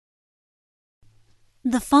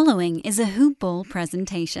The following is a Hoop Ball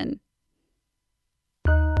presentation.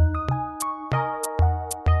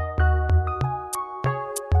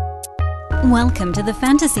 Welcome to the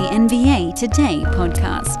Fantasy NBA Today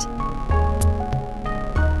podcast.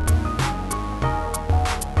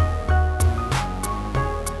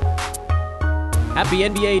 Happy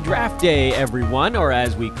NBA Draft Day, everyone, or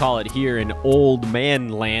as we call it here in Old Man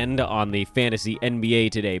Land on the Fantasy NBA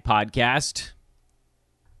Today podcast.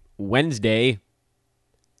 Wednesday.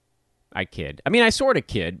 I kid. I sort of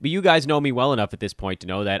kid, but you guys know me well enough at this point to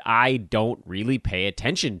know that I don't really pay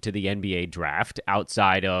attention to the NBA draft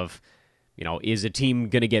outside of, is a team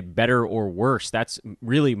going to get better or worse? That's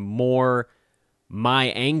really more my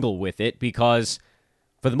angle with it because,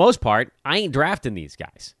 for the most part, I ain't drafting these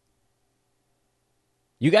guys.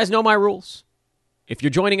 You guys know my rules. If you're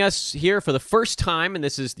joining us here for the first time, and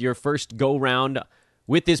this is your first go-round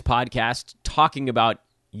with this podcast talking about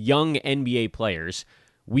young NBA players,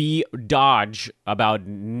 we dodge about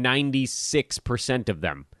 96% of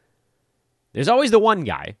them. There's always the one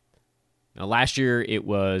guy. Now, last year, it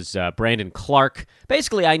was Brandon Clark.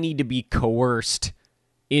 Basically, I need to be coerced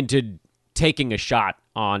into taking a shot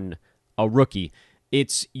on a rookie.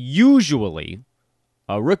 It's usually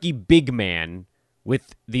a rookie big man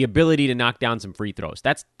with the ability to knock down some free throws.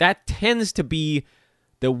 That tends to be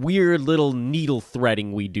the weird little needle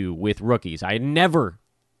threading we do with rookies. I never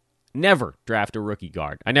draft a rookie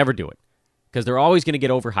guard. I never do it because they're always going to get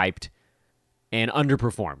overhyped and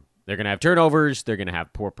underperform. They're going to have turnovers. They're going to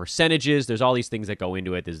have poor percentages. There's all these things that go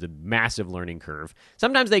into it. There's a massive learning curve.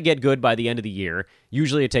 Sometimes they get good by the end of the year.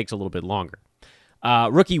 Usually it takes a little bit longer.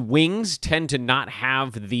 Rookie wings tend to not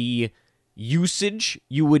have the usage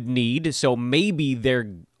you would need, so maybe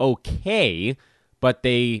they're okay, but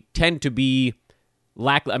they tend to be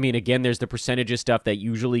again, there's the percentages stuff that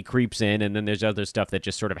usually creeps in, and then there's other stuff that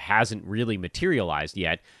just sort of hasn't really materialized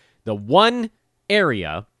yet. The one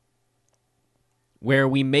area where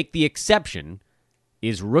we make the exception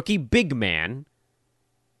is rookie big man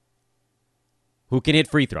who can hit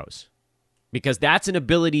free throws, because that's an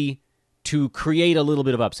ability to create a little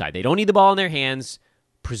bit of upside. They don't need the ball in their hands.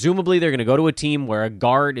 Presumably, they're going to go to a team where a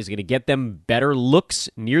guard is going to get them better looks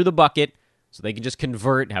near the bucket so they can just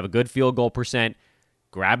convert, have a good field goal percent,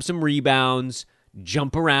 grab some rebounds,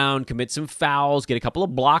 jump around, commit some fouls, get a couple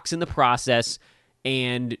of blocks in the process,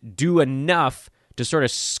 and do enough to sort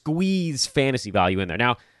of squeeze fantasy value in there.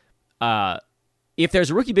 Now, if there's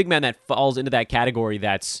a rookie big man that falls into that category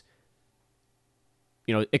that's,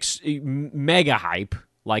 mega hype,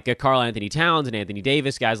 like a Karl Anthony Towns and Anthony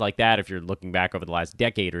Davis, guys like that, if you're looking back over the last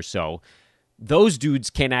decade or so, those dudes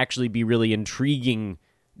can actually be really intriguing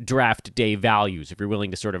draft day values if you're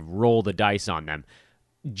willing to sort of roll the dice on them.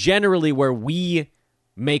 Generally, where we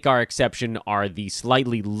make our exception are the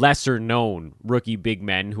slightly lesser-known rookie big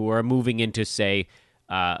men who are moving into, say,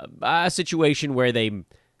 a situation where they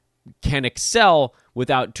can excel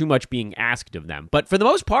without too much being asked of them. But for the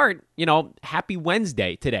most part, happy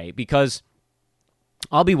Wednesday today, because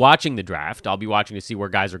I'll be watching the draft. I'll be watching to see where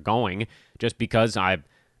guys are going just because I've,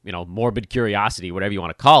 morbid curiosity, whatever you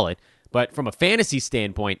want to call it. But from a fantasy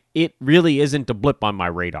standpoint, it really isn't a blip on my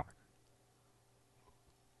radar.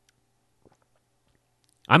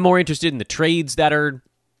 I'm more interested in the trades that are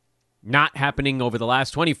not happening over the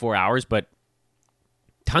last 24 hours, but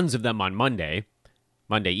tons of them on Monday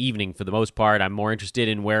evening for the most part. I'm more interested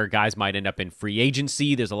in where guys might end up in free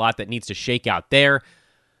agency. There's a lot that needs to shake out there.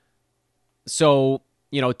 So,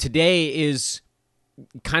 today is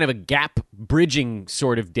kind of a gap bridging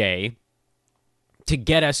sort of day to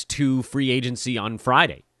get us to free agency on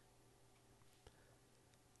Friday.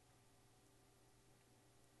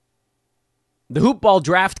 The Hoop Ball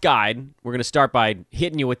Draft Guide, we're going to start by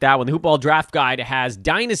hitting you with that one. The Hoop Ball Draft Guide has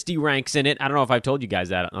dynasty ranks in it. I don't know if I've told you guys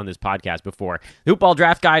that on this podcast before. The Hoop Ball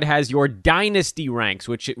Draft Guide has your dynasty ranks,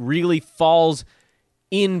 which it really falls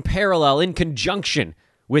in parallel, in conjunction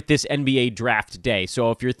with this NBA draft day.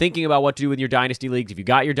 So if you're thinking about what to do with your dynasty leagues, if you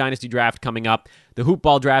got your dynasty draft coming up, the Hoop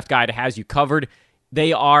Ball Draft Guide has you covered.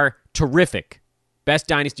 They are terrific. Best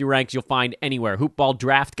dynasty ranks you'll find anywhere. Hoop Ball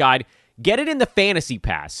Draft Guide. Get it in the Fantasy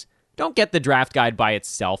Pass. Don't get the draft guide by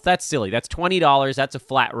itself. That's silly. That's $20. That's a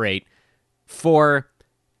flat rate for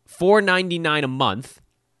 $4.99 a month,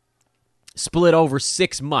 split over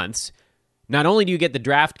 6 months. Not only do you get the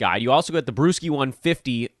draft guide, you also get the Brewski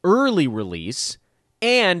 150 early release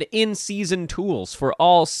and in-season tools for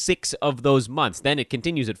all 6 of those months. Then it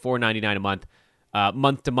continues at $4.99 a month,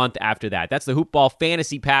 month to month after that. That's the Hoop Ball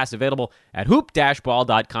Fantasy Pass, available at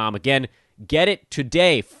hoop-ball.com. Again, get it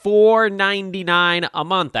today, $4.99 a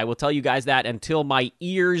month. I will tell you guys that until my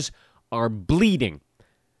ears are bleeding.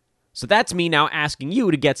 So that's me now asking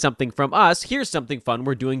you to get something from us. Here's something fun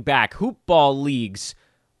we're doing back. Hoop ball leagues.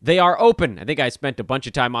 They are open. I think I spent a bunch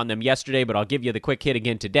of time on them yesterday, but I'll give you the quick hit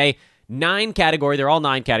again today. 9 category. They're all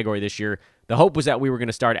 9 category this year. The hope was that we were going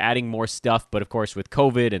to start adding more stuff, but of course with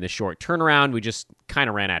COVID and the short turnaround, we just kind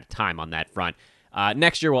of ran out of time on that front.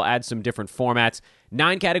 Next year, we'll add some different formats.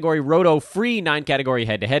 9 category Roto free, 9 category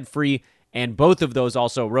head-to-head free, and both of those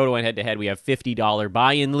also, Roto and head-to-head, we have $50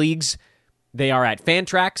 buy-in leagues. They are at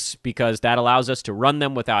Fantrax because that allows us to run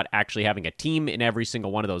them without actually having a team in every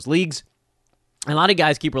single one of those leagues. And a lot of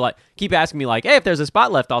guys keep asking me like, hey, if there's a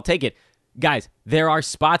spot left, I'll take it. Guys, there are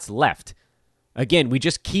spots left. Again, we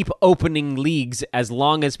just keep opening leagues as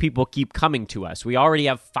long as people keep coming to us. We already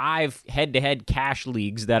have 5 head-to-head cash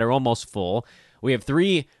leagues that are almost full. We have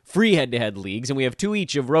 3 free head-to-head leagues, and we have 2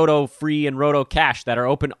 each of Roto Free and Roto Cash that are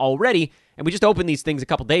open already, and we just opened these things a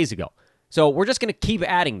couple days ago. So we're just going to keep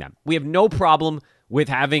adding them. We have no problem with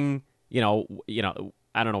having, I don't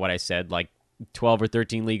know what I said, like 12 or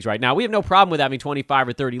 13 leagues right now. We have no problem with having 25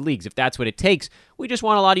 or 30 leagues if that's what it takes. We just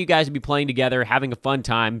want a lot of you guys to be playing together, having a fun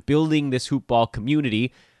time, building this hoop ball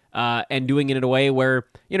community, and doing it in a way where,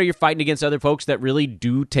 you're fighting against other folks that really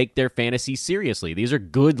do take their fantasy seriously. These are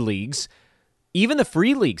good leagues. Even the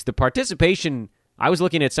free leagues, the participation, I was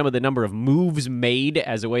looking at some of the number of moves made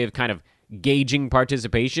as a way of kind of gauging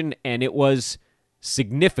participation, and it was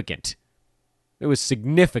significant. It was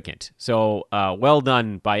significant. So well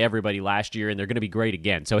done by everybody last year, and they're going to be great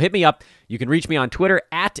again. So hit me up. You can reach me on Twitter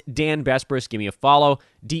at Dan Besbris. Give me a follow,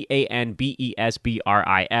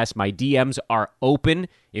 DanBesbris. My DMs are open.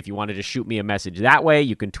 If you wanted to shoot me a message that way,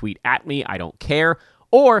 you can tweet at me. I don't care.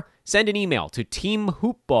 Or send an email to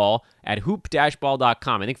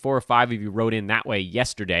teamhoopball@hoop-ball.com. I think 4 or 5 of you wrote in that way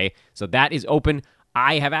yesterday. So that is open.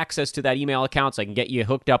 I have access to that email account, so I can get you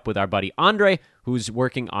hooked up with our buddy Andre, who's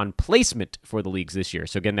working on placement for the leagues this year.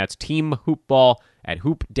 So again, that's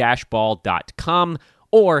teamhoopball@hoop-ball.com,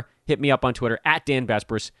 or hit me up on Twitter at Dan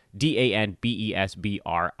Besbris,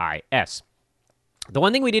 DanBesbris. The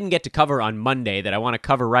one thing we didn't get to cover on Monday that I want to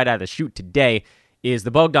cover right out of the chute today is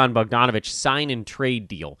the Bogdan Bogdanovic sign-and-trade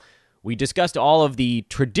deal. We discussed all of the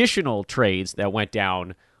traditional trades that went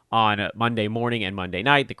down on Monday morning and Monday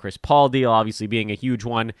night. The Chris Paul deal obviously being a huge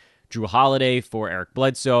one. Drew Holiday for Eric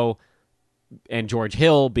Bledsoe and George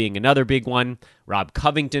Hill being another big one. Rob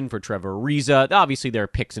Covington for Trevor Ariza. Obviously, there are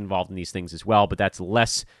picks involved in these things as well, but that's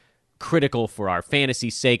less critical for our fantasy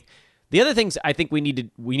sake. The other things I think we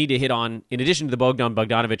need to hit on, in addition to the Bogdan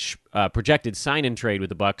Bogdanovic projected sign-in trade with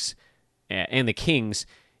the Bucks and the Kings,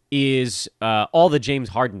 is all the James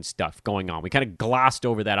Harden stuff going on. We kind of glossed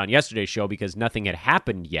over that on yesterday's show because nothing had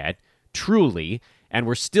happened yet, truly, and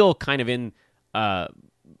we're still kind of in a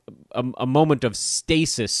moment of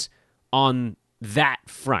stasis on that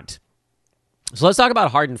front. So let's talk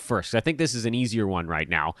about Harden first. I think this is an easier one right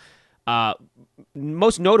now.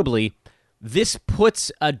 Most notably, this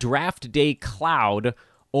puts a draft day cloud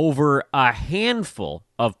over a handful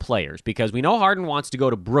of players because we know Harden wants to go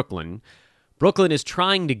to Brooklyn. Brooklyn is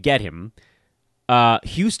trying to get him.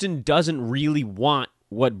 Houston doesn't really want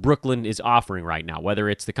what Brooklyn is offering right now, whether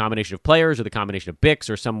it's the combination of players or the combination of picks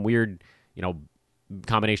or some weird,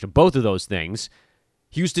 combination of both of those things.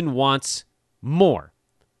 Houston wants more.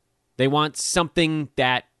 They want something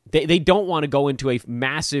that they don't want to go into a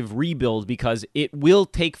massive rebuild because it will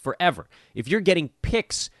take forever. If you're getting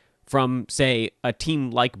picks from, say, a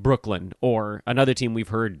team like Brooklyn or another team we've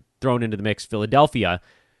heard thrown into the mix, Philadelphia,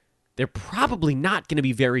 they're probably not going to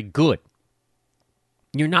be very good.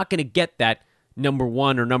 You're not going to get that number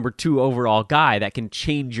 1 or number 2 overall guy that can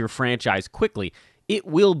change your franchise quickly. It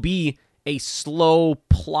will be a slow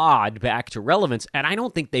plod back to relevance, and I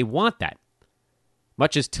don't think they want that.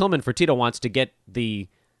 Much as Tillman Fertitta wants to get the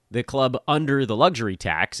club under the luxury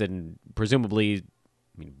tax and presumably,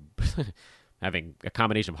 having a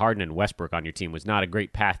combination of Harden and Westbrook on your team was not a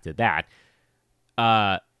great path to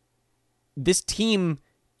that. This team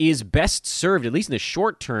is best served, at least in the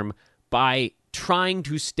short term, by trying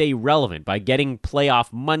to stay relevant, by getting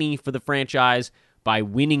playoff money for the franchise, by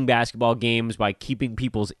winning basketball games, by keeping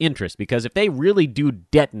people's interest. Because if they really do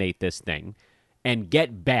detonate this thing and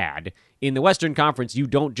get bad, in the Western Conference, you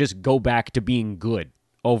don't just go back to being good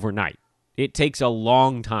overnight. It takes a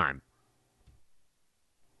long time.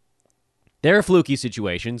 There are fluky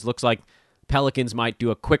situations. Looks like Pelicans might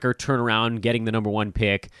do a quicker turnaround getting the number 1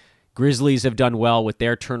 pick. Grizzlies have done well with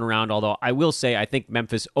their turnaround, although I will say I think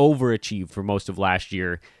Memphis overachieved for most of last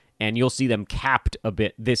year, and you'll see them capped a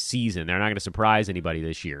bit this season. They're not going to surprise anybody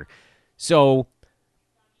this year. So,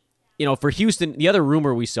 for Houston, the other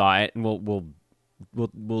rumor we saw, and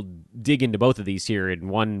we'll dig into both of these here in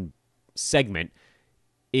one segment,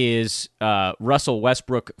 is Russell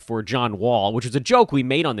Westbrook for John Wall, which was a joke we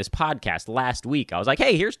made on this podcast last week. I was like,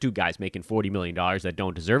 hey, here's two guys making $40 million that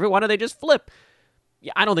don't deserve it. Why don't they just flip?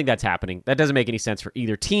 Yeah, I don't think that's happening. That doesn't make any sense for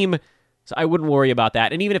either team, so I wouldn't worry about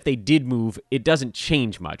that. And even if they did move, it doesn't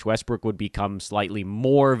change much. Westbrook would become slightly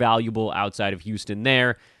more valuable outside of Houston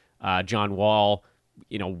there. John Wall,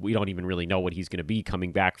 we don't even really know what he's going to be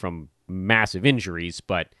coming back from massive injuries,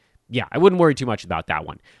 but yeah, I wouldn't worry too much about that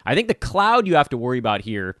one. I think the cloud you have to worry about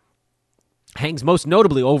here hangs most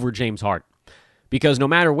notably over James Harden, because no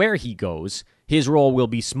matter where he goes, his role will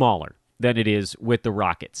be smaller than it is with the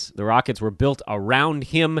Rockets. The Rockets were built around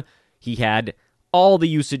him. He had all the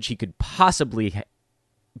usage he could possibly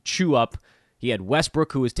chew up. He had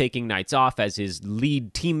Westbrook, who was taking nights off, as his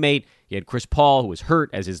lead teammate. He had Chris Paul, who was hurt,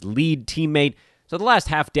 as his lead teammate. So the last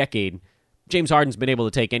half decade, James Harden's been able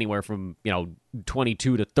to take anywhere from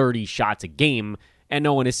 22 to 30 shots a game, and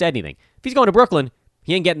no one has said anything. If he's going to Brooklyn,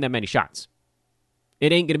 he ain't getting that many shots.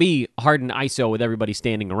 It ain't going to be Harden ISO with everybody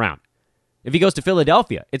standing around. If he goes to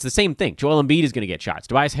Philadelphia, it's the same thing. Joel Embiid is going to get shots.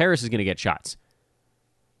 Tobias Harris is going to get shots.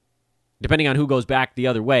 Depending on who goes back the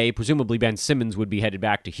other way, presumably Ben Simmons would be headed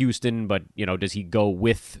back to Houston, but, does he go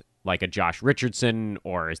with like a Josh Richardson,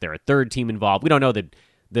 or is there a third team involved? We don't know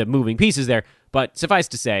the moving pieces there, but suffice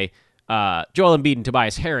to say, Joel Embiid and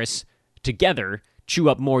Tobias Harris together chew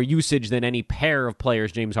up more usage than any pair of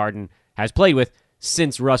players James Harden has played with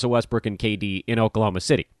since Russell Westbrook and KD in Oklahoma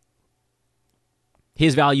City.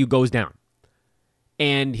 His value goes down.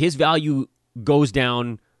 And his value goes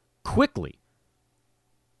down quickly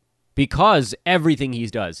because everything he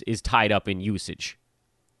does is tied up in usage.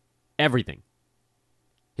 Everything.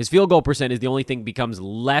 His field goal percent is the only thing that becomes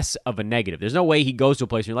less of a negative. There's no way he goes to a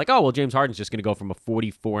place where you're like, oh, well, James Harden's just going to go from a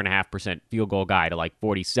 44.5% field goal guy to like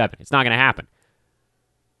 47. It's not going to happen.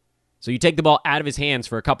 So you take the ball out of his hands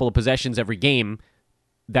for a couple of possessions every game.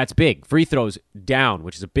 That's big. Free throws down,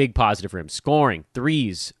 which is a big positive for him. Scoring,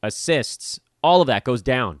 threes, assists, all of that goes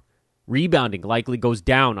down. Rebounding likely goes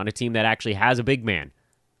down on a team that actually has a big man.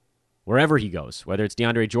 Wherever he goes, whether it's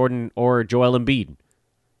DeAndre Jordan or Joel Embiid.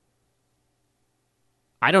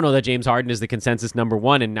 I don't know that James Harden is the consensus number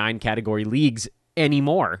one in 9-category leagues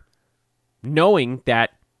anymore. Knowing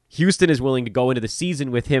that Houston is willing to go into the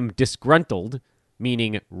season with him disgruntled,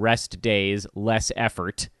 meaning rest days, less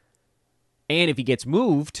effort. And if he gets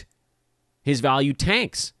moved, his value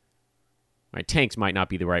tanks. Right, tanks might not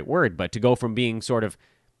be the right word, but to go from being sort of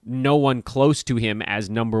no one close to him as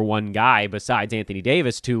number one guy besides Anthony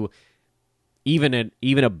Davis to even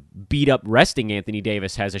a beat-up resting Anthony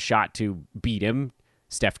Davis has a shot to beat him.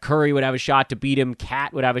 Steph Curry would have a shot to beat him.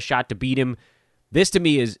 Kat would have a shot to beat him. This to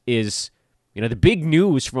me is the big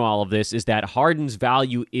news from all of this is that Harden's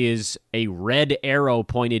value is a red arrow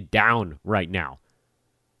pointed down right now.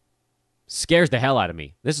 Scares the hell out of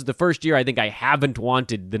me. This is the first year I think I haven't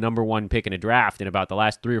wanted the number one pick in a draft in about the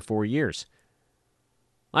last 3 or 4 years.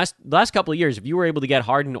 Last couple of years, if you were able to get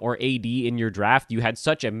Harden or AD in your draft, you had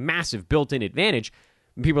such a massive built-in advantage.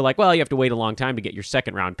 And people are like, well, you have to wait a long time to get your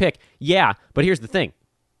second-round pick. Yeah, but here's the thing.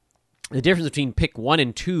 The difference between pick 1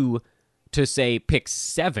 and 2 to, say, pick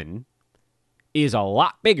 7 is a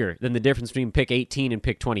lot bigger than the difference between pick 18 and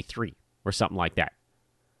pick 23 or something like that.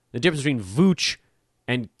 The difference between Vooch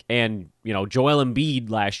and Joel Embiid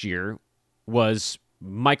last year was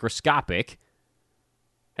microscopic,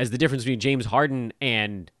 as the difference between James Harden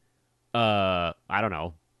and I don't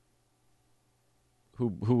know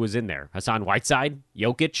who was in there. Hassan Whiteside,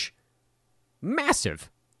 Jokic,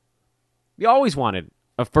 massive. You always wanted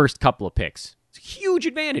a first couple of picks. It's a huge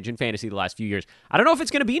advantage in fantasy the last few years. I don't know if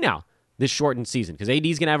it's going to be now, this shortened season, because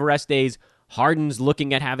AD's going to have rest days. Harden's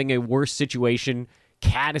looking at having a worse situation.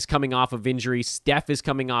 Kat is coming off of injury. Steph is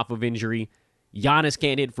coming off of injury. Giannis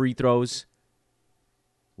can't hit free throws.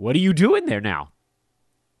 What are you doing there now?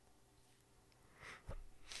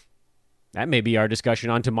 That may be our discussion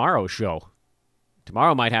on tomorrow's show.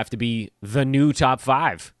 Tomorrow might have to be the new top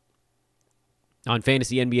 5 on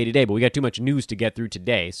Fantasy NBA Today, but we got too much news to get through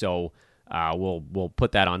today, so we'll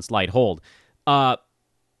put that on slight hold.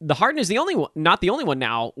 The Harden is not the only one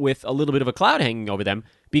now with a little bit of a cloud hanging over them,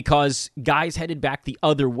 because guys headed back the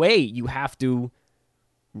other way, you have to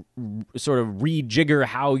sort of rejigger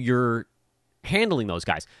how you're handling those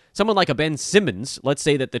guys. Someone like a Ben Simmons, let's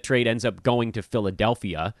say that the trade ends up going to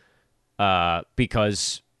Philadelphia,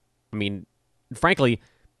 because, I mean, frankly,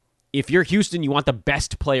 if you're Houston, you want the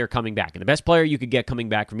best player coming back. And the best player you could get coming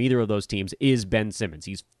back from either of those teams is Ben Simmons.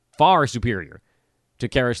 He's far superior to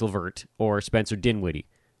Karis LeVert or Spencer Dinwiddie,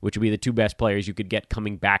 which would be the two best players you could get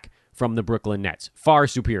coming back from the Brooklyn Nets. Far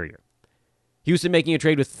superior. Houston making a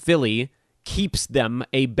trade with Philly keeps them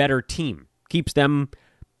a better team. Keeps them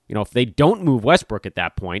if they don't move Westbrook at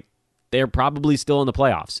that point, they're probably still in the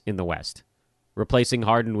playoffs in the West, replacing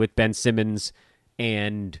Harden with Ben Simmons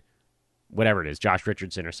and whatever it is, Josh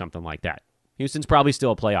Richardson or something like that. Houston's probably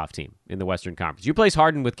still a playoff team in the Western Conference. You place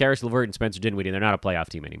Harden with Karis LeVert and Spencer Dinwiddie, and they're not a playoff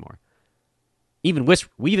team anymore.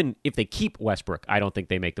 Even if they keep Westbrook, I don't think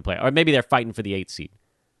they make the play. Or maybe they're fighting for the 8th seed.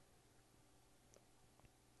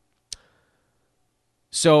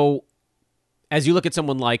 So, as you look at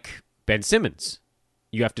someone like Ben Simmons,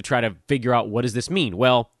 you have to try to figure out, what does this mean?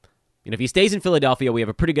 Well, if he stays in Philadelphia, we have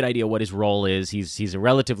a pretty good idea what his role is. He's a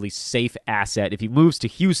relatively safe asset. If he moves to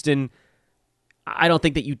Houston, I don't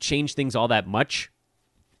think that you change things all that much.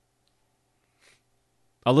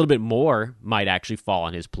 A little bit more might actually fall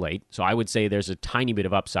on his plate. So I would say there's a tiny bit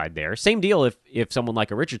of upside there. Same deal if someone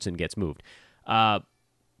like a Richardson gets moved.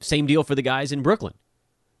 Same deal for the guys in Brooklyn.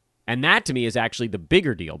 And that, to me, is actually the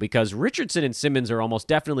bigger deal, because Richardson and Simmons are almost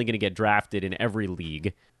definitely going to get drafted in every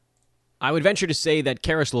league. I would venture to say that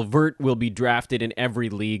Karis LeVert will be drafted in every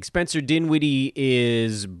league. Spencer Dinwiddie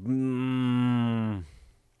is...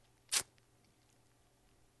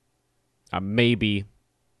 maybe.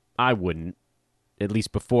 I wouldn't. At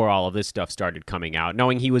least before all of this stuff started coming out.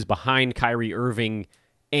 Knowing he was behind Kyrie Irving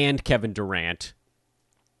and Kevin Durant.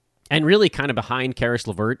 And really kind of behind Karis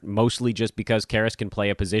LeVert, mostly just because Karis can play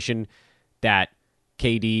a position that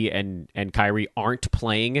KD and Kyrie aren't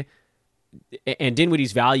playing. And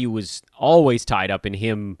Dinwiddie's value was always tied up in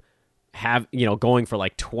him going for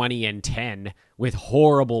like 20 and 10 with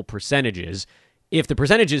horrible percentages. If the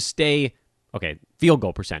percentages stay, field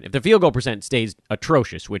goal percent. If the field goal percent stays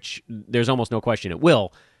atrocious, which there's almost no question it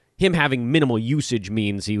will, him having minimal usage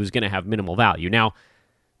means he was going to have minimal value. Now,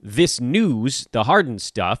 this news, the Harden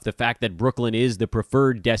stuff, the fact that Brooklyn is the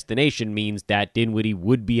preferred destination means that Dinwiddie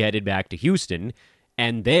would be headed back to Houston,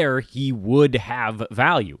 and there he would have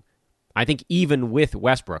value. I think even with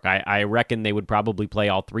Westbrook, I reckon they would probably play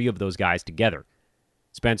all three of those guys together.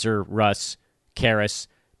 Spencer, Russ, Karis,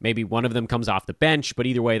 maybe one of them comes off the bench, but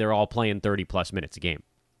either way, they're all playing 30-plus minutes a game.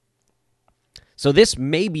 So this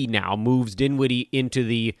maybe now moves Dinwiddie into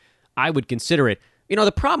the, I would consider it,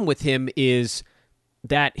 the problem with him is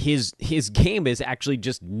that his game is actually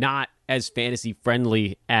just not as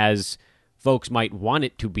fantasy-friendly as folks might want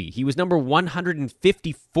it to be. He was number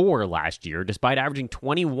 154 last year, despite averaging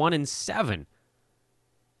 21 and 7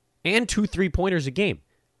 and 2 3-pointers a game.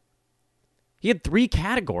 He had 3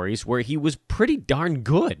 categories where he was pretty darn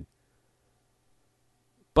good.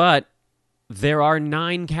 But there are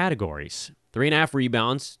 9 categories. 3.5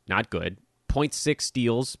 rebounds, not good. 0.6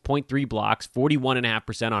 steals, 0.3 blocks,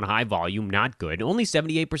 41.5% on high volume, not good. Only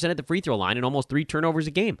 78% at the free throw line and almost 3 turnovers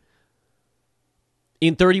a game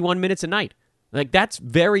in 31 minutes a night.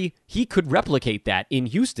 He could replicate that in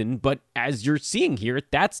Houston, but as you're seeing here,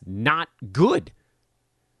 that's not good.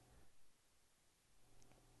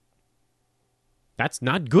 That's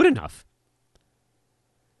not good enough.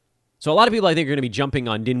 So a lot of people, I think, are going to be jumping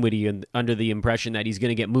on Dinwiddie and under the impression that he's going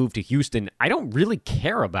to get moved to Houston. I don't really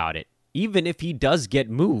care about it. Even if he does get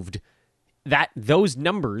moved, those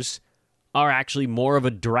numbers are actually more of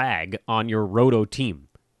a drag on your roto team.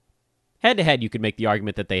 Head-to-head, you could make the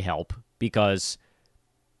argument that they help because,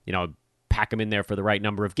 pack him in there for the right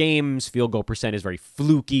number of games. Field goal percent is very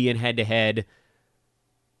fluky in head-to-head.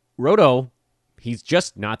 Roto, he's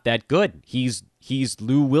just not that good. He's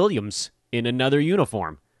Lou Williams in another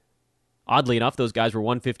uniform. Oddly enough, those guys were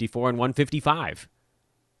 154 and 155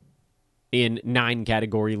 in 9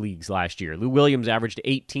 category leagues last year. Lou Williams averaged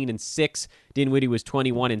 18 and 6. Dinwiddie was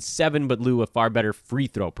 21 and 7, but Lou a far better free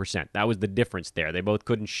throw percent. That was the difference there. They both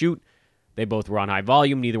couldn't shoot. They both were on high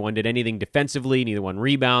volume. Neither one did anything defensively. Neither one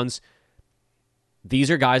rebounds. These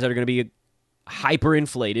are guys that are going to be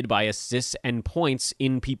hyperinflated by assists and points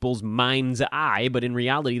in people's mind's eye, but in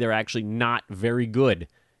reality, they're actually not very good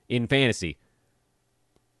in fantasy.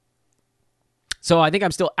 So I think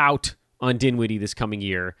I'm still out on Dinwiddie this coming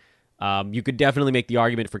year. You could definitely make the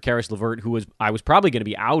argument for Karis LeVert, I was probably going to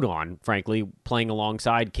be out on, frankly, playing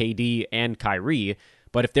alongside KD and Kyrie.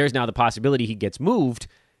 But if there's now the possibility he gets moved,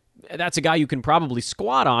 that's a guy you can probably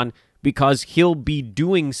squat on because he'll be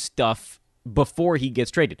doing stuff before he gets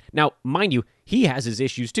traded. Now, mind you, he has his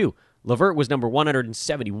issues too. LeVert was number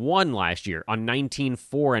 171 last year on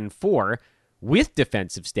 19-4-4 with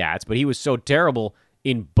defensive stats, but he was so terrible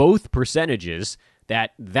in both percentages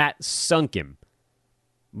that sunk him.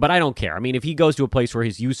 But I don't care. I mean, if he goes to a place where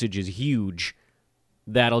his usage is huge,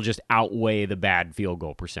 that'll just outweigh the bad field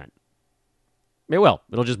goal percent. It will.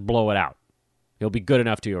 It'll just blow it out. He'll be good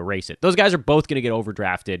enough to erase it. Those guys are both going to get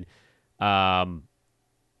overdrafted.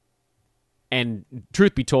 And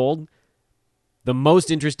truth be told, the most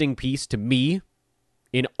interesting piece to me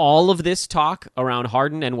in all of this talk around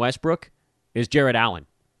Harden and Westbrook is Jarrett Allen,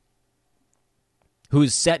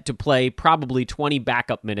 who's set to play probably 20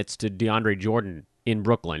 backup minutes to DeAndre Jordan in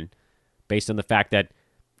Brooklyn, based on the fact that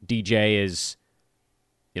DJ is,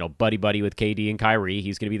 buddy-buddy with KD and Kyrie.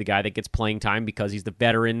 He's going to be the guy that gets playing time because he's the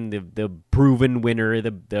veteran, the proven winner,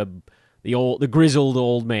 the grizzled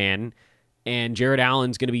old man. And Jarrett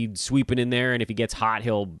Allen's going to be sweeping in there, and if he gets hot,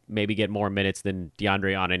 he'll maybe get more minutes than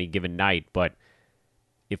DeAndre on any given night. But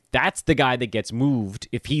if that's the guy that gets moved,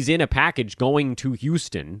 if he's in a package going to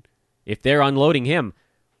Houston, if they're unloading him,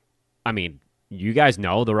 I mean, you guys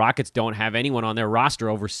know the Rockets don't have anyone on their roster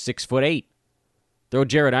over 6'8". Throw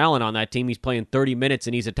Jarrett Allen on that team, he's playing 30 minutes,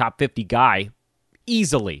 and he's a top 50 guy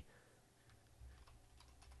easily.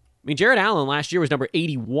 I mean, Jarrett Allen last year was number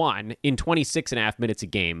 81 in 26.5 minutes a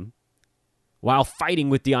game while fighting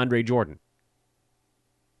with DeAndre Jordan.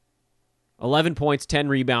 11 points, 10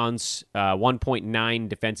 rebounds, 1.9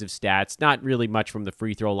 defensive stats. Not really much from the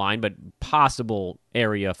free throw line, but possible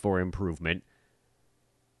area for improvement.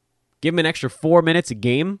 Give him an extra 4 minutes a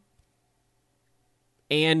game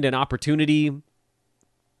and an opportunity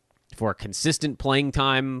for consistent playing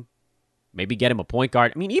time. Maybe get him a point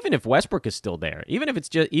guard. I mean, even if Westbrook is still there, even if it's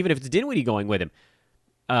Dinwiddie going with him,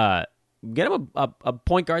 get him a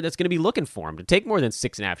point guard that's going to be looking for him to take more than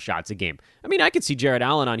 6.5 shots a game. I mean, I could see Jarrett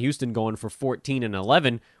Allen on Houston going for 14 and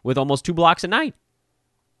 11 with almost 2 blocks a night.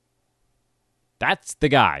 That's the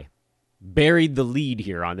guy. Buried the lead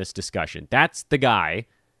here on this discussion. That's the guy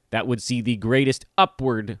that would see the greatest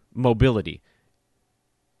upward mobility.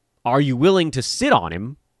 Are you willing to sit on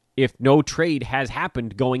him if no trade has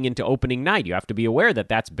happened going into opening night? You have to be aware that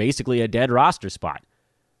that's basically a dead roster spot.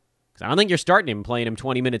 I don't think you're starting him playing him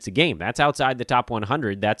 20 minutes a game. That's outside the top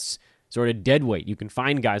 100. That's sort of dead weight. You can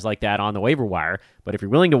find guys like that on the waiver wire. But if you're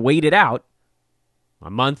willing to wait it out, a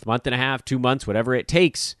month and a half, 2 months, whatever it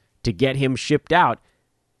takes to get him shipped out,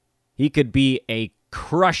 he could be a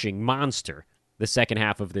crushing monster the second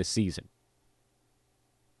half of this season.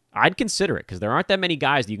 I'd consider it because there aren't that many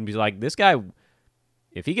guys that you can be like, this guy,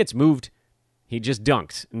 if he gets moved, he just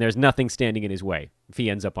dunks, and there's nothing standing in his way if he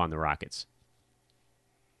ends up on the Rockets.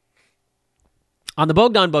 On the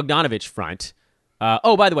Bogdan Bogdanovic front,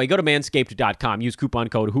 by the way, go to manscaped.com. Use coupon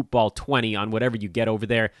code HoopBall20 on whatever you get over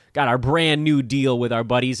there. Got our brand new deal with our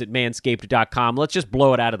buddies at manscaped.com. Let's just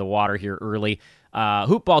blow it out of the water here early.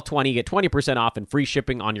 HoopBall20, get 20% off and free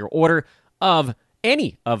shipping on your order of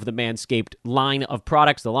any of the Manscaped line of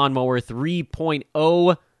products. The Lawnmower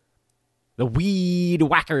 3.0, the Weed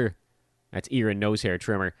Whacker, that's ear and nose hair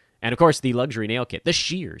trimmer, and of course the Luxury Nail Kit, the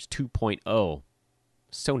Shears 2.0.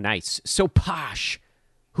 So nice. So posh.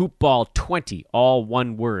 Hoopball 20. All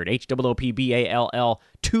one word. HOOPBALL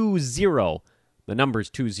 20. The number's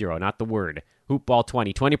 20, not the word. Hoopball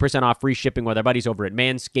 20. 20% off free shipping with our buddies over at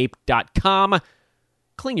manscaped.com.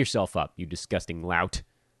 Clean yourself up, you disgusting lout.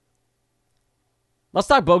 Let's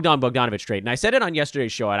talk Bogdan Bogdanovic trade. And I said it on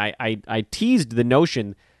yesterday's show, and I teased the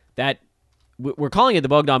notion that we're calling it the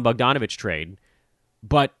Bogdan Bogdanovic trade.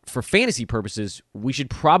 But for fantasy purposes, we should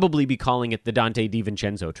probably be calling it the Donte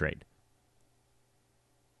DiVincenzo trade.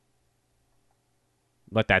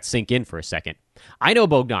 Let that sink in for a second. I know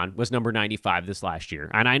Bogdan was number 95 this last year,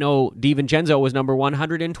 and I know DiVincenzo was number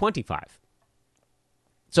 125.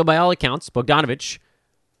 So by all accounts, Bogdanovic,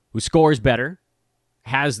 who scores better,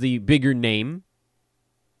 has the bigger name,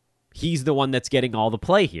 he's the one that's getting all the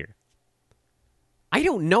play here. I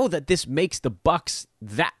don't know that this makes the Bucks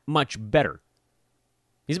that much better.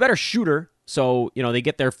 He's a better shooter, so, they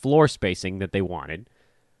get their floor spacing that they wanted.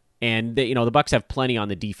 And, the Bucks have plenty on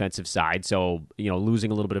the defensive side, so,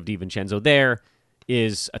 losing a little bit of DiVincenzo there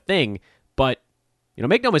is a thing. But,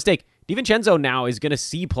 make no mistake, DiVincenzo now is going to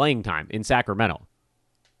see playing time in Sacramento.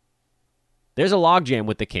 There's a logjam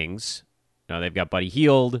with the Kings. They've got Buddy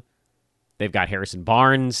Hield. They've got Harrison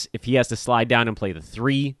Barnes if he has to slide down and play the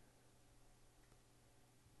 3.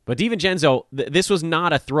 But DiVincenzo, this was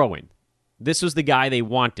not a throw-in. This was the guy they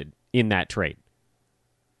wanted in that trade.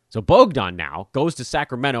 So Bogdan now goes to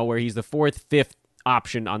Sacramento, where he's the 4th, 5th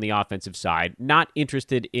option on the offensive side. Not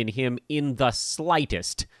interested in him in the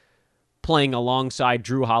slightest, playing alongside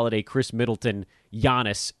Drew Holiday, Chris Middleton,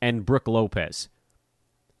 Giannis, and Brook Lopez.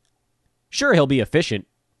 Sure, he'll be efficient,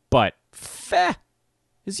 but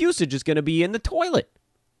his usage is going to be in the toilet.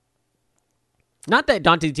 Not that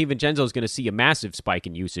Donte DiVincenzo is going to see a massive spike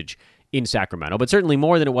in usage in Sacramento, but certainly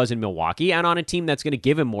more than it was in Milwaukee, and on a team that's going to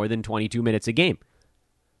give him more than 22 minutes a game.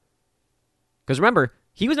 Because remember,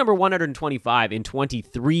 he was number 125 in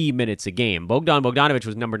 23 minutes a game. Bogdan Bogdanovic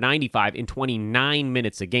was number 95 in 29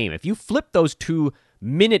 minutes a game. If you flip those two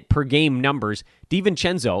minute per game numbers,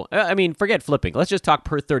 DiVincenzo, forget flipping. Let's just talk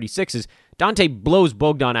per 36s. Dante blows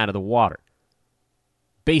Bogdan out of the water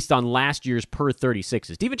based on last year's per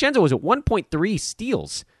 36s. DiVincenzo was at 1.3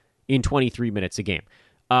 steals in 23 minutes a game.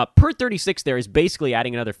 Per 36 there is basically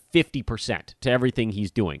adding another 50% to everything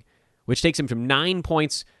he's doing, which takes him from 9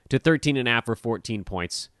 points to 13.5 or 14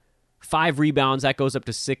 points. 5 rebounds, that goes up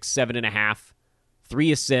to 6, 7.5.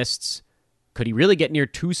 3 assists. Could he really get near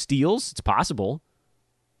 2 steals? It's possible.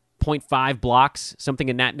 0.5 blocks, something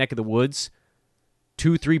in that neck of the woods.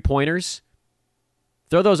 2 3-pointers.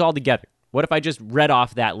 Throw those all together. What if I just read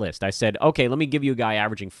off that list? I said, okay, let me give you a guy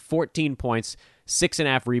averaging 14 points,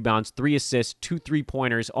 6.5 rebounds, 3 assists, 2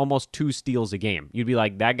 3-pointers, almost 2 steals a game. You'd be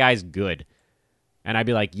like, that guy's good. And I'd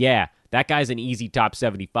be like, yeah, that guy's an easy top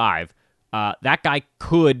 75. That guy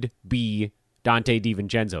could be Dante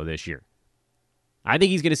DiVincenzo this year. I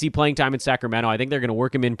think he's going to see playing time in Sacramento. I think they're going to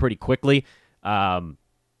work him in pretty quickly. There's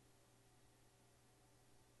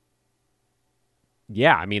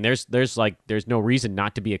no reason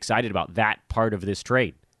not to be excited about that part of this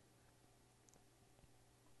trade.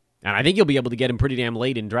 And I think you'll be able to get him pretty damn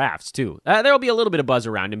late in drafts, too. There will be a little bit of buzz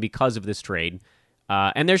around him because of this trade.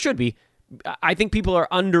 And there should be. I think people are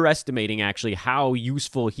underestimating, actually, how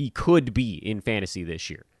useful he could be in fantasy this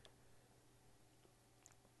year.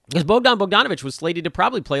 Because Bogdan Bogdanovic was slated to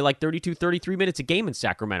probably play like 32, 33 minutes a game in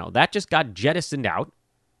Sacramento. That just got jettisoned out.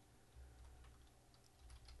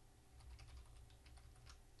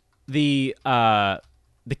 The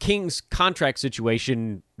Kings' contract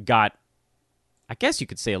situation got, I guess you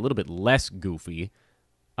could say, a little bit less goofy.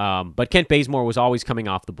 But Kent Bazemore was always coming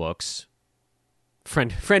off the books.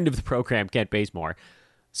 Friend of the program, Kent Bazemore.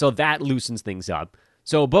 So that loosens things up.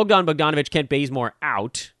 So Bogdan Bogdanovic, Kent Bazemore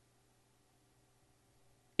out.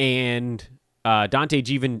 And Dante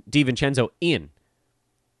DiVincenzo in.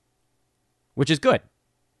 Which is good.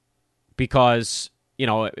 Because,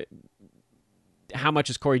 how much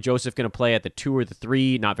is Corey Joseph going to play at the 2 or the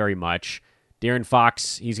 3? Not very much. De'Aaron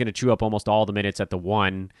Fox, he's going to chew up almost all the minutes at the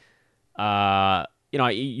 1.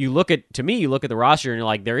 You look at the roster and you're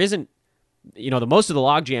like, there isn't, the most of the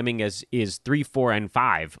log jamming is 3, 4, and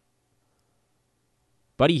 5.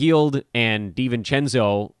 Buddy Hield and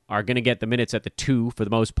DiVincenzo are going to get the minutes at the 2 for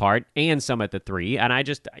the most part, and some at the 3. And I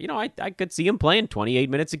just, I could see him playing 28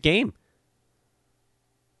 minutes a game.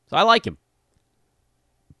 So I like him.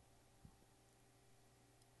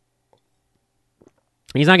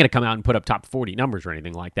 He's not going to come out and put up top 40 numbers or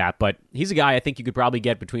anything like that, but he's a guy I think you could probably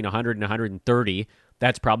get between 100 and 130.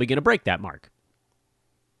 That's probably going to break that mark.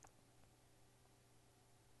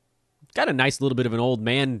 Got a nice little bit of an old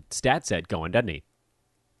man stat set going, doesn't he?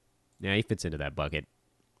 Yeah, he fits into that bucket.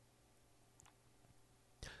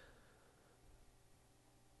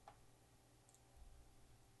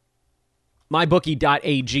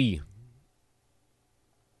 MyBookie.ag.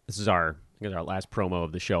 This is our last promo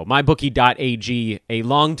of the show. MyBookie.ag, a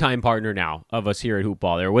longtime partner now of us here at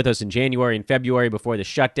Hoopball. They were with us in January and February before the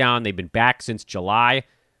shutdown. They've been back since July.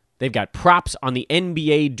 They've got props on the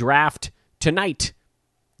NBA draft tonight.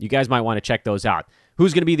 You guys might want to check those out.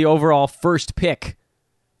 Who's going to be the overall first pick?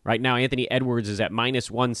 Right now, Anthony Edwards is at minus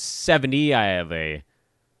 170.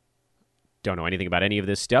 Don't know anything about any of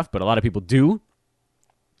this stuff, but a lot of people do.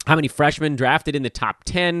 How many freshmen drafted in the top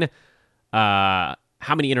 10? How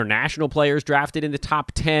many international players drafted in the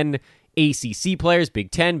top 10? ACC players,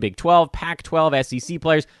 Big 10, Big 12, Pac-12, SEC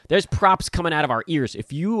players. There's props coming out of our ears.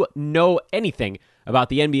 If you know anything about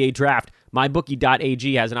the NBA draft,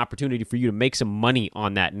 MyBookie.ag has an opportunity for you to make some money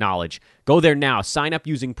on that knowledge. Go there now. Sign up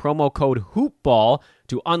using promo code HOOPBALL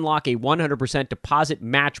to unlock a 100% deposit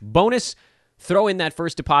match bonus. Throw in that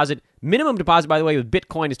first deposit. Minimum deposit, by the way, with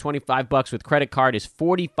Bitcoin is $25. With credit card is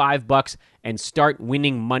 $45. And start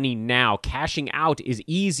winning money now. Cashing out is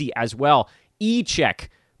easy as well. eCheck.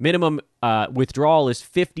 Minimum withdrawal is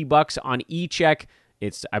 $50 on eCheck.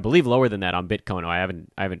 It's, I believe, lower than that on Bitcoin. I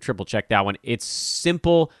haven't triple checked that one. It's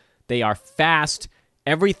simple. They are fast.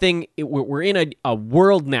 Everything. We're in a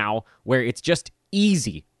world now where it's just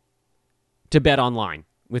easy to bet online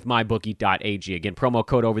with MyBookie.ag. Again, promo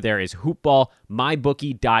code over there is HoopBall.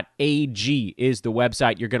 MyBookie.ag is the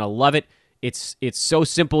website. You're going to love it. It's so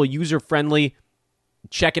simple, user-friendly.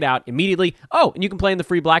 Check it out immediately. Oh, and you can play in the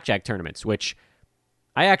free blackjack tournaments, which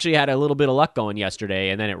I actually had a little bit of luck going yesterday,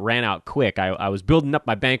 and then it ran out quick. I was building up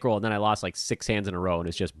my bankroll, and then I lost like 6 hands in a row, and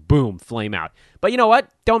it's just boom, flame out. But you know what?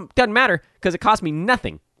 Doesn't matter, because it cost me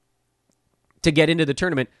nothing to get into the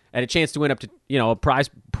tournament and a chance to win up to a prize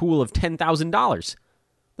pool of $10,000.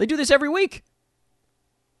 They do this every week.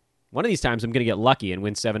 One of these times, I'm going to get lucky and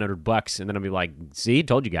win $700, and then I'll be like, "See,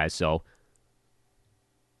 told you guys so."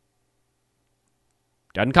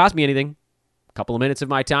 Doesn't cost me anything. A couple of minutes of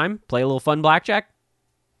my time, play a little fun blackjack.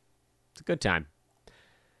 It's a good time.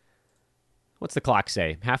 What's the clock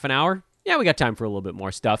say? Half an hour? Yeah, we got time for a little bit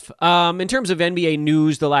more stuff. In terms of NBA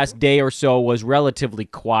news, the last day or so was relatively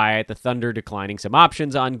quiet. The Thunder declining some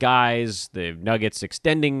options on guys. The Nuggets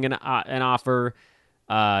extending an offer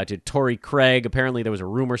to Torrey Craig. Apparently, there was a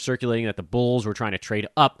rumor circulating that the Bulls were trying to trade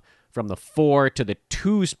up from the 4 to the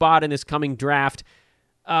 2 spot in this coming draft.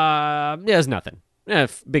 There's nothing.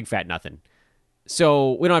 Big fat nothing.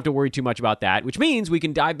 So we don't have to worry too much about that, which means we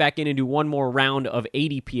can dive back in and do one more round of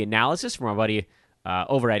ADP analysis from our buddy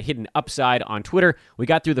over at Hidden Upside on Twitter. We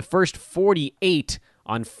got through the first 48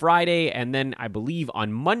 on Friday and then I believe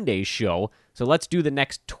on Monday's show. So let's do the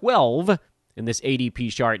next 12 in this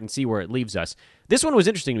ADP chart and see where it leaves us. This one was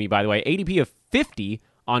interesting to me, by the way. ADP of 50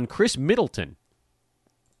 on Chris Middleton.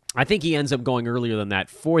 I think he ends up going earlier than that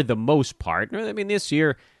for the most part. I mean, this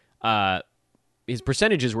year, his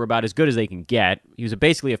percentages were about as good as they can get. He was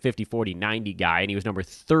basically a 50, 40, 90 guy, and he was number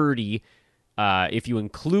 30 if you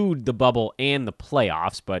include the bubble and the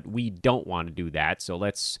playoffs, but we don't want to do that, so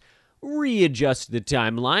let's readjust the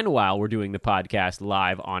timeline while we're doing the podcast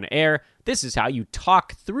live on air. This is how you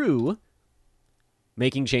talk through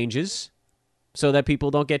making changes so that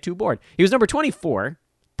people don't get too bored. He was number 24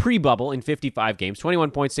 pre-bubble in 55 games,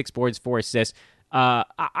 21.6 boards, 4 assists.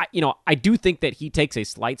 I do think that he takes a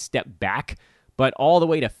slight step back, but all the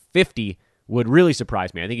way to 50 would really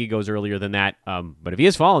surprise me. I think he goes earlier than that. But if he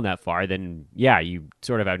has fallen that far, then yeah, you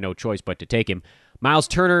sort of have no choice but to take him. Miles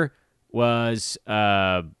Turner was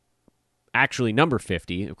actually number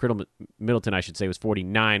 50. Middleton, I should say, was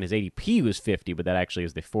 49. His ADP was 50, but that actually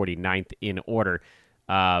is the 49th in order.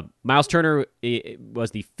 Miles Turner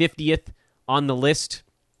was the 50th on the list,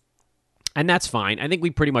 and that's fine. I think we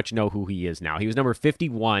pretty much know who he is now. He was number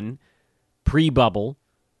 51 pre-bubble.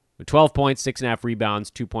 12 points, 6.5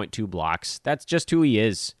 rebounds, 2.2 blocks. That's just who he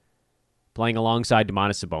is, playing alongside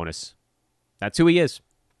Domantas Sabonis. That's who he is.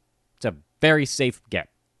 It's a very safe get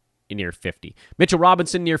in near 50. Mitchell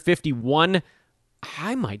Robinson near 51.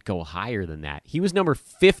 I might go higher than that. He was number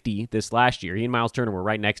 50 this last year. He and Miles Turner were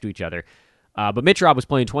right next to each other. But Mitch Rob was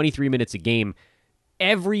playing 23 minutes a game.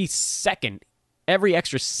 Every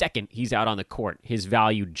extra second he's out on the court, his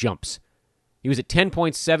value jumps. He was at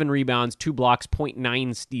 10.7 rebounds, 2 blocks,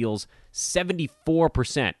 0.9 steals,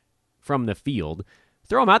 74% from the field.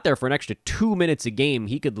 Throw him out there for an extra 2 minutes a game,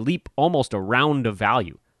 he could leap almost a round of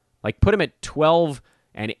value. Like, put him at 12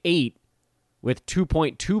 and 8 with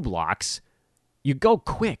 2.2 blocks. You go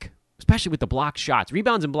quick, especially with the block shots.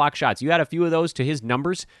 Rebounds and block shots. You add a few of those to his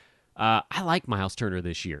numbers. I like Miles Turner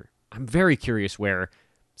this year. I'm very curious where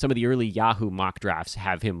some of the early Yahoo mock drafts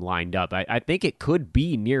have him lined up. I think it could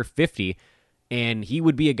be near 50. And he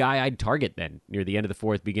would be a guy I'd target then near the end of the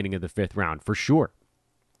 4th, beginning of the 5th round, for sure.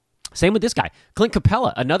 Same with this guy. Clint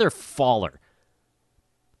Capella, another faller.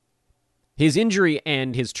 His injury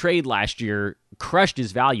and his trade last year crushed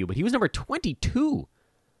his value, but he was number 22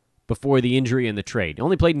 before the injury and the trade. He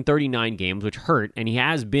only played in 39 games, which hurt, and he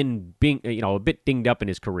has been a bit dinged up in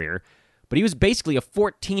his career. But he was basically a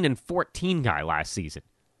 14-14 guy last season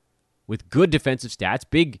with good defensive stats,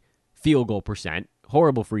 big field goal percent,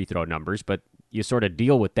 horrible free throw numbers, but you sort of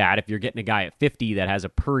deal with that if you're getting a guy at 50 that has a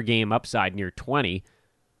per-game upside near 20.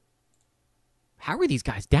 How are these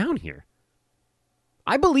guys down here?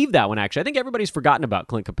 I believe that one, actually. I think everybody's forgotten about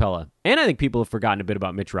Clint Capella, and I think people have forgotten a bit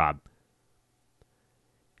about Mitch Rob.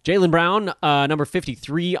 Jaylen Brown, number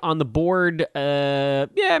 53 on the board. I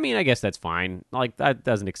guess that's fine. Like, that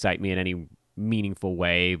doesn't excite me in any meaningful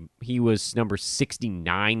way. He was number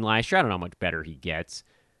 69 last year. I don't know how much better he gets.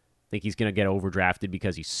 I think he's going to get overdrafted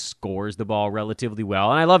because he scores the ball relatively well.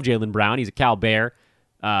 And I love Jaylen Brown. He's a Cal Bear.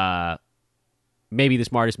 Maybe the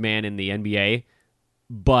smartest man in the NBA.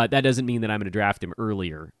 But that doesn't mean that I'm going to draft him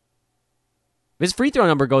earlier. His free throw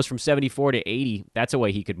number goes from 74 to 80. That's a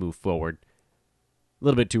way he could move forward. A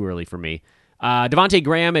little bit too early for me. Devontae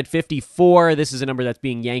Graham at 54. This is a number that's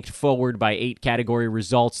being yanked forward by 8 category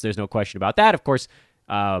results. There's no question about that. Of course,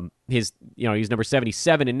 he's number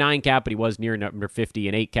 77 in 9 cat, but he was near number 50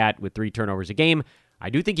 in 8 cat with 3 turnovers a game. I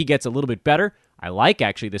do think he gets a little bit better. I like,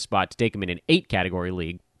 actually, this spot to take him in an 8 category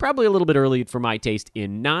league. Probably a little bit early for my taste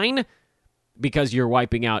in 9 because you're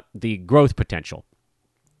wiping out the growth potential.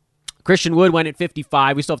 Christian Wood went at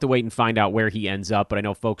 55. We still have to wait and find out where he ends up, but I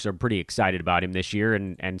know folks are pretty excited about him this year,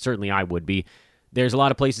 and certainly I would be. There's a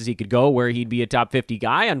lot of places he could go where he'd be a top 50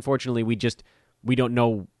 guy. Unfortunately, we don't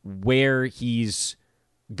know where he's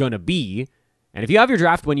going to be. And if you have your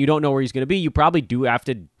draft when you don't know where he's going to be, you probably do have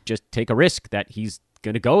to just take a risk that he's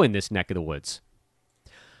going to go in this neck of the woods.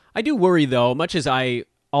 I do worry, though, much as I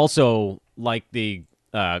also like the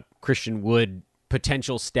Christian Wood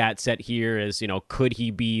potential stat set here is, could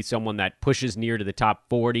he be someone that pushes near to the top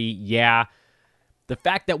 40? Yeah. The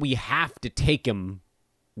fact that we have to take him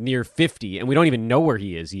near 50 and we don't even know where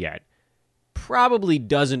he is yet probably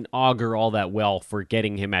doesn't augur all that well for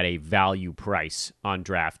getting him at a value price on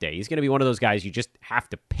draft day. He's going to be one of those guys you just have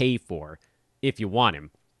to pay for if you want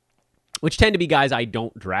him, which tend to be guys I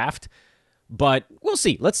don't draft, but we'll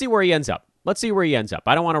see. Let's see where he ends up. I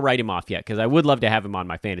don't want to write him off yet because I would love to have him on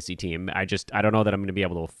my fantasy team. I don't know that I'm going to be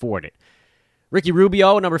able to afford it. Ricky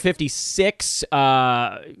Rubio, number 56,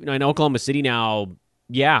 in Oklahoma City now.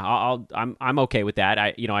 Yeah, I'm okay with that.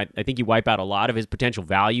 I think you wipe out a lot of his potential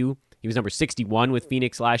value. He was number 61 with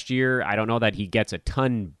Phoenix last year. I don't know that he gets a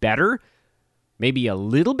ton better. Maybe a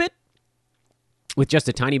little bit, with just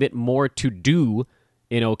a tiny bit more to do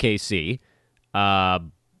in OKC.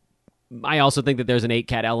 I also think that there's an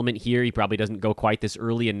 8-cat element here. He probably doesn't go quite this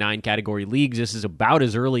early in 9-category leagues. This is about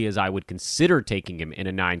as early as I would consider taking him in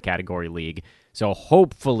a 9-category league. So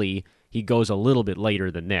hopefully he goes a little bit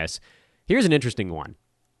later than this. Here's an interesting one.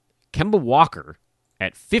 Kemba Walker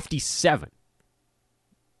at 57.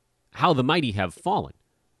 How the mighty have fallen.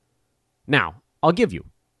 Now, I'll give you,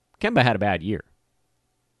 Kemba had a bad year.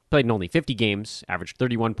 Played in only 50 games, averaged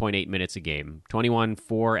 31.8 minutes a game, 21,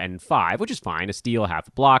 4, and 5, which is fine, a steal, half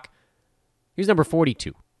a block. He was number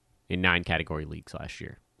 42 in 9-category leagues last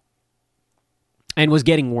year. And was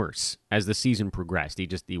getting worse as the season progressed.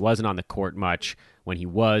 He wasn't on the court much. When he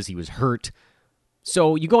was hurt.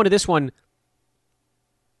 So you go into this one,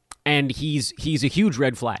 and he's a huge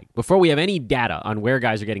red flag. Before we have any data on where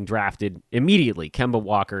guys are getting drafted, immediately Kemba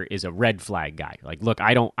Walker is a red flag guy. Like, look,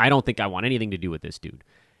 I don't think I want anything to do with this dude.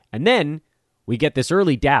 And then we get this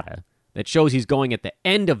early data that shows he's going at the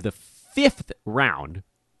end of the 5th round.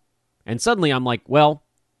 And suddenly I'm like, well,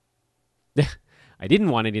 I didn't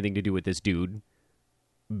want anything to do with this dude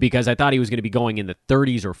because I thought he was going to be going in the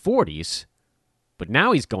 30s or 40s. But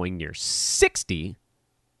now he's going near 60.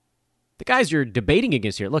 The guys you're debating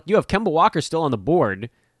against here, look, you have Kemba Walker still on the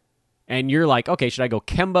board, and you're like, okay, should I go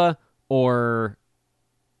Kemba or,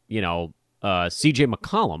 CJ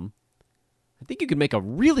McCollum? I think you could make a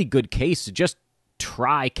really good case to just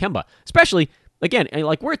try Kemba, especially, again,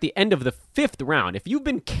 like we're at the end of the 5th round. If you've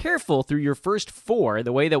been careful through your first 4,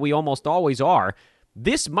 the way that we almost always are,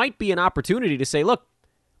 this might be an opportunity to say, look,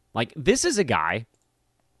 like this is a guy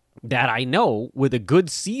that I know with a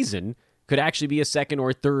good season could actually be a 2nd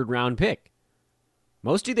or 3rd round pick.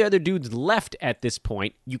 Most of the other dudes left at this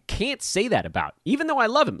point, you can't say that about. Even though I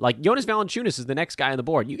love him. Like, Jonas Valanciunas is the next guy on the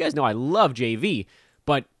board. You guys know I love JV,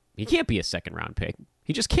 but he can't be a 2nd round pick.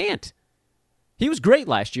 He just can't. He was great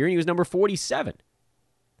last year, and he was number 47.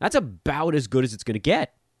 That's about as good as it's going to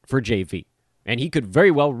get for JV. And he could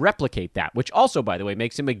very well replicate that, which also, by the way,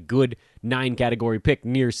 makes him a good 9-category pick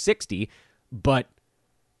near 60. But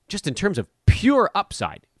just in terms of pure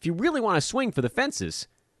upside, if you really want to swing for the fences,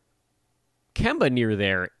 Kemba near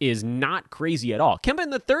there is not crazy at all. Kemba in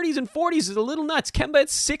the 30s and 40s is a little nuts. Kemba at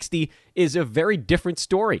 60 is a very different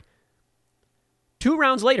story. 2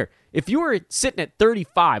 rounds later, if you were sitting at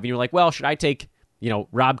 35 and you're like, well, should I take,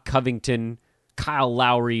 Rob Covington, Kyle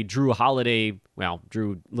Lowry, Drew Holiday, well,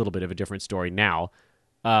 Drew, a little bit of a different story now,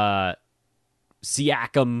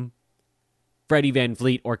 Siakam, Freddie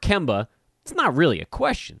VanVleet, or Kemba, it's not really a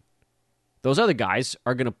question. Those other guys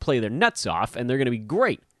are going to play their nuts off, and they're going to be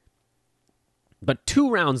great. But 2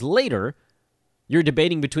 rounds later, you're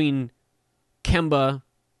debating between Kemba,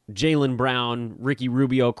 Jaylen Brown, Ricky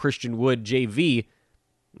Rubio, Christian Wood, JV.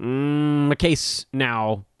 A case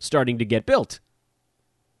now starting to get built.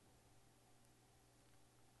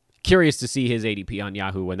 Curious to see his ADP on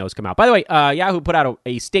Yahoo when those come out. By the way, Yahoo put out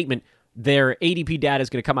a statement. Their ADP data is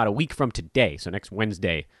going to come out a week from today. So next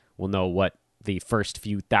Wednesday, we'll know what the first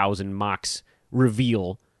few thousand mocks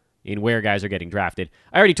reveal in where guys are getting drafted.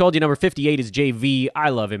 I already told you number 58 is JV. I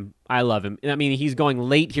love him. I mean, he's going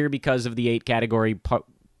late here because of the 8-category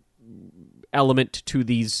element to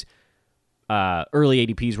these early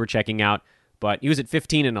ADPs we're checking out. But he was at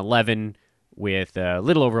 15 and 11 with a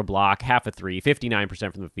little over a block, half a 3,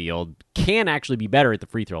 59% from the field. Can actually be better at the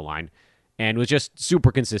free throw line. And was just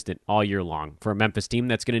super consistent all year long for a Memphis team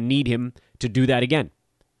that's going to need him to do that again.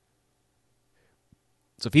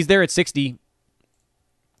 So if he's there at 60,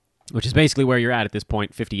 which is basically where you're at this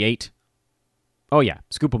point, 58. Oh, yeah,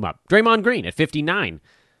 scoop him up. Draymond Green at 59.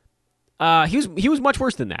 He was much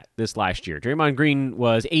worse than that this last year. Draymond Green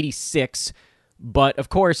was 86, but of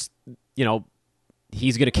course,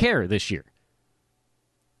 he's going to care this year.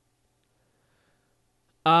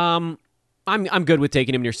 I'm good with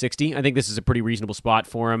taking him near 60. I think this is a pretty reasonable spot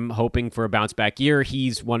for him, hoping for a bounce-back year.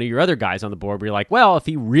 He's one of your other guys on the board where you're like, well, if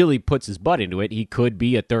he really puts his butt into it, he could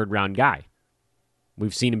be a third-round guy.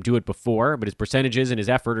 We've seen him do it before, but his percentages and his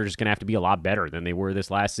effort are just going to have to be a lot better than they were this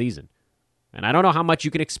last season. And I don't know how much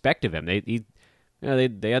you can expect of him.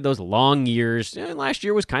 They had those long years. Last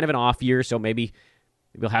year was kind of an off year, so maybe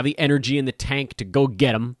he'll have the energy in the tank to go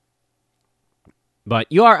get him. But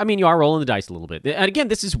you are rolling the dice a little bit. And again,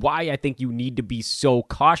 this is why I think you need to be so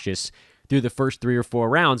cautious through the first 3 or 4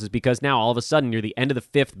 rounds, is because now all of a sudden near the end of the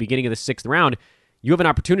 5th, beginning of the 6th round, you have an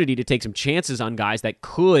opportunity to take some chances on guys that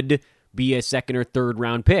could be a 2nd or 3rd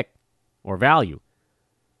round pick or value.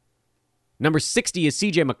 Number 60 is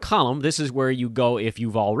CJ McCollum. This is where you go if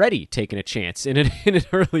you've already taken a chance in an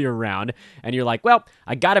earlier round, and you're like, well,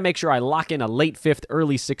 I got to make sure I lock in a late 5th,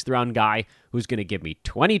 early 6th round guy who's going to give me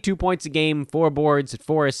 22 points a game, 4 boards,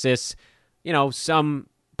 4 assists, some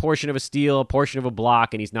portion of a steal, a portion of a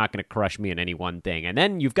block, and he's not going to crush me in any one thing. And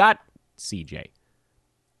then you've got CJ.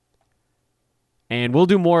 And we'll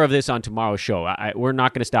do more of this on tomorrow's show. We're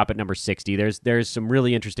not going to stop at number 60. There's some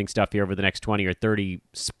really interesting stuff here over the next 20 or 30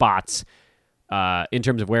 spots in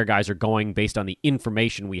terms of where guys are going based on the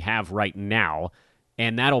information we have right now.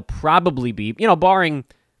 And that'll probably be, barring,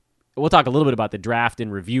 we'll talk a little bit about the draft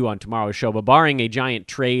and review on tomorrow's show, but barring a giant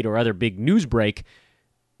trade or other big news break,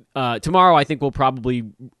 tomorrow I think we'll probably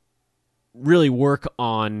really work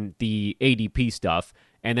on the ADP stuff.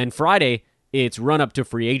 And then Friday, it's run up to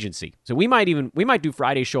free agency. So we might do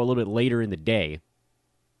Friday's show a little bit later in the day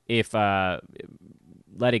if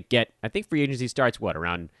let it get, I think free agency starts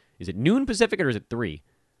around, is it noon Pacific or is it 3?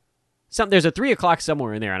 There's a 3 o'clock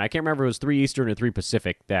somewhere in there, and I can't remember if it was 3 Eastern or 3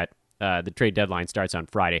 Pacific that the trade deadline starts on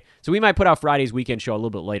Friday. So we might put out Friday's weekend show a little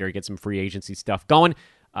bit later, get some free agency stuff going.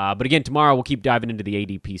 But again, tomorrow we'll keep diving into the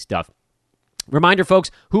ADP stuff. Reminder,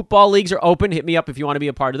 folks, Hoopball leagues are open. Hit me up if you want to be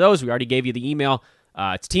a part of those. We already gave you the email.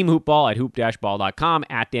 It's teamhoopball at hoop-ball.com,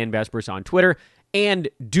 at Dan Vespers on Twitter. And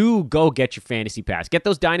do go get your fantasy pass. Get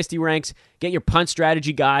those dynasty ranks. Get your punt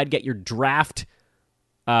strategy guide. Get your draft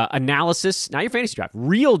analysis. Not your fantasy draft.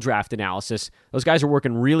 Real draft analysis. Those guys are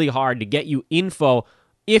working really hard to get you info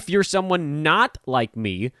if you're someone not like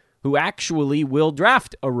me who actually will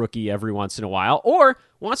draft a rookie every once in a while or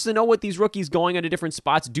wants to know what these rookies going into different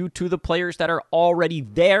spots do to the players that are already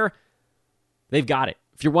there. They've got it.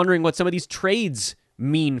 If you're wondering what some of these trades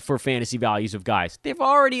mean for fantasy values of guys, they've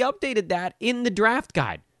already updated that in the draft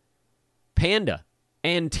guide. Panda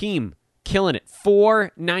and team killing it.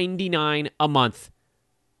 $4.99 a month.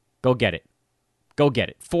 Go get it. Go get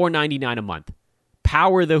it. $4.99 a month.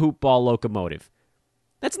 Power the Hoopball locomotive.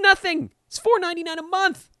 That's nothing. It's $4.99 a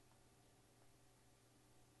month.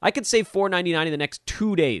 I could save $4.99 in the next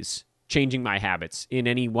 2 days changing my habits in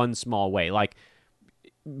any one small way. Like,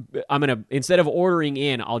 instead of ordering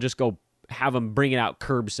in, I'll just go have them bring it out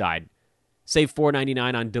curbside. Save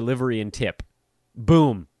 $4.99 on delivery and tip.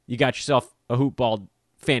 Boom. You got yourself a Hoopball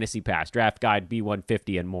fantasy pass, draft guide,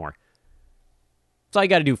 B150, and more. That's all you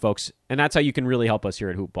got to do, folks. And that's how you can really help us here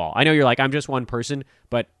at Hoopball. I know you're like, I'm just one person,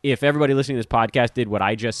 but if everybody listening to this podcast did what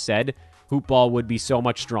I just said, Hoopball would be so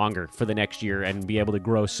much stronger for the next year and be able to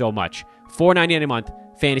grow so much. $4.99 a month,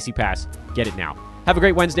 fantasy pass. Get it now. Have a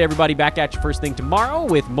great Wednesday, everybody. Back at you first thing tomorrow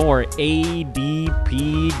with more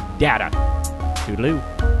ADP data. Toodaloo.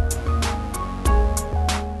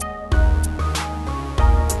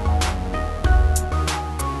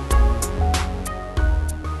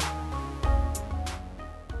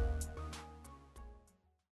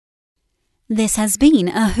 This has been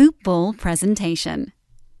a Hoopball presentation.